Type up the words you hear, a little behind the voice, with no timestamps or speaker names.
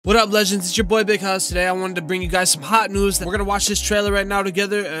What up, legends? It's your boy Big House. Today I wanted to bring you guys some hot news. We're gonna watch this trailer right now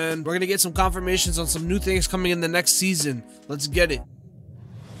together, and we're gonna get some confirmations on some new things coming in the next season. Let's get it.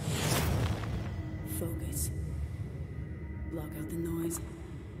 Focus. Block out the noise.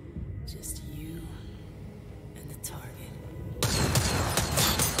 Just you and the target.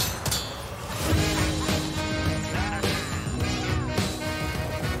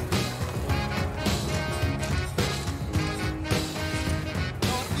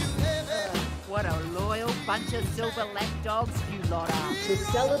 What a loyal bunch of silver lapdogs you lot are. To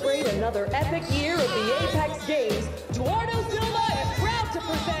celebrate another epic year of the Apex Games, Eduardo Silva is proud to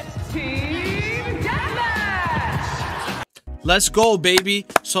present Team Deathmatch! Let's go, baby.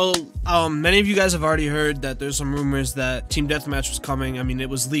 So, many of you guys have already heard that there's some rumors that Team Deathmatch was coming. I mean, it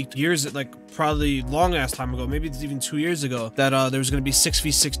was leaked years, like probably long ass time ago, maybe it's even 2 years ago, that there was going to be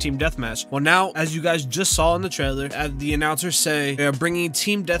 6v6 Team Deathmatch. Well, now, as you guys just saw in the trailer, the announcers say they're bringing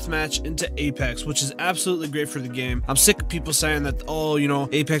Team Deathmatch into Apex, which is absolutely great for the game. I'm sick of people saying that, oh, you know,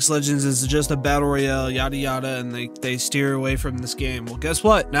 Apex Legends is just a battle royale, yada yada, and they steer away from this game. Well, guess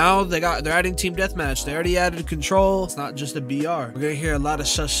what? Now they're adding Team Deathmatch. They already added control. It's not just a BR. We're gonna hear a lot of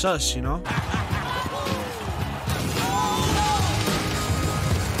shush shush, you know?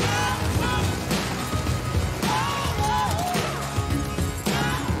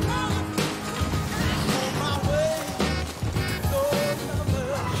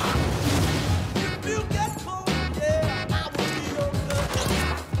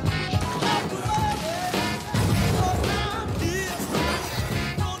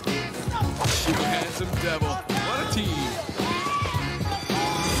 Handsome devil. What a team.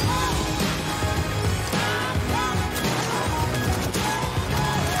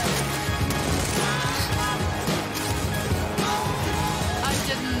 I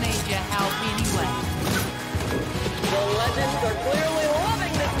didn't need your help anyway. The Legends are clearly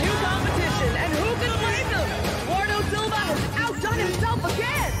loving this new competition, and who can blame them? Eduardo Silva has outdone himself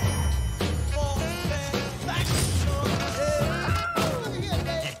again!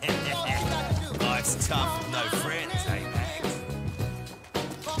 Life's tough with no friends, hey, Max?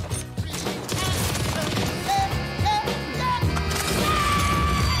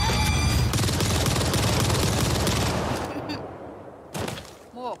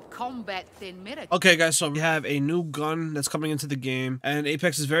 More combat than medic. Okay, guys, so we have a new gun that's coming into the game, and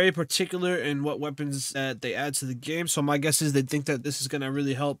Apex is very particular in what weapons that they add to the game. So my guess is they think that this is going to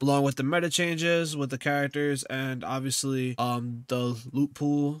really help along with the meta changes, with the characters, and obviously the loot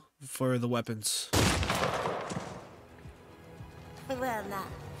pool for the weapons. Well, now,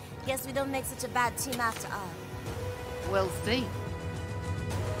 guess we don't make such a bad team after all. We'll see.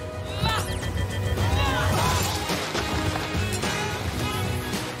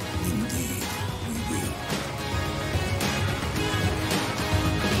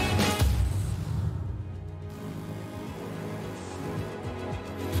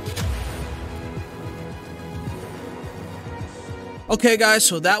 Okay, guys,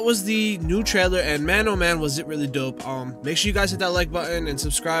 so that was the new trailer, and man, oh man, was it really dope. Make sure you guys hit that like button and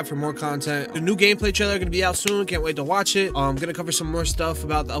subscribe for more content. The new gameplay trailer gonna be out soon. Can't wait to watch it. I'm gonna cover some more stuff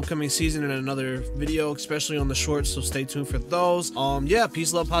about the upcoming season in another video, especially on the shorts, so stay tuned for those. Yeah,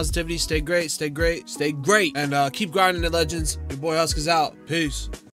 peace, love, positivity. Stay great, stay great, stay great, and keep grinding it, legends. Your boy Husk is out. Peace.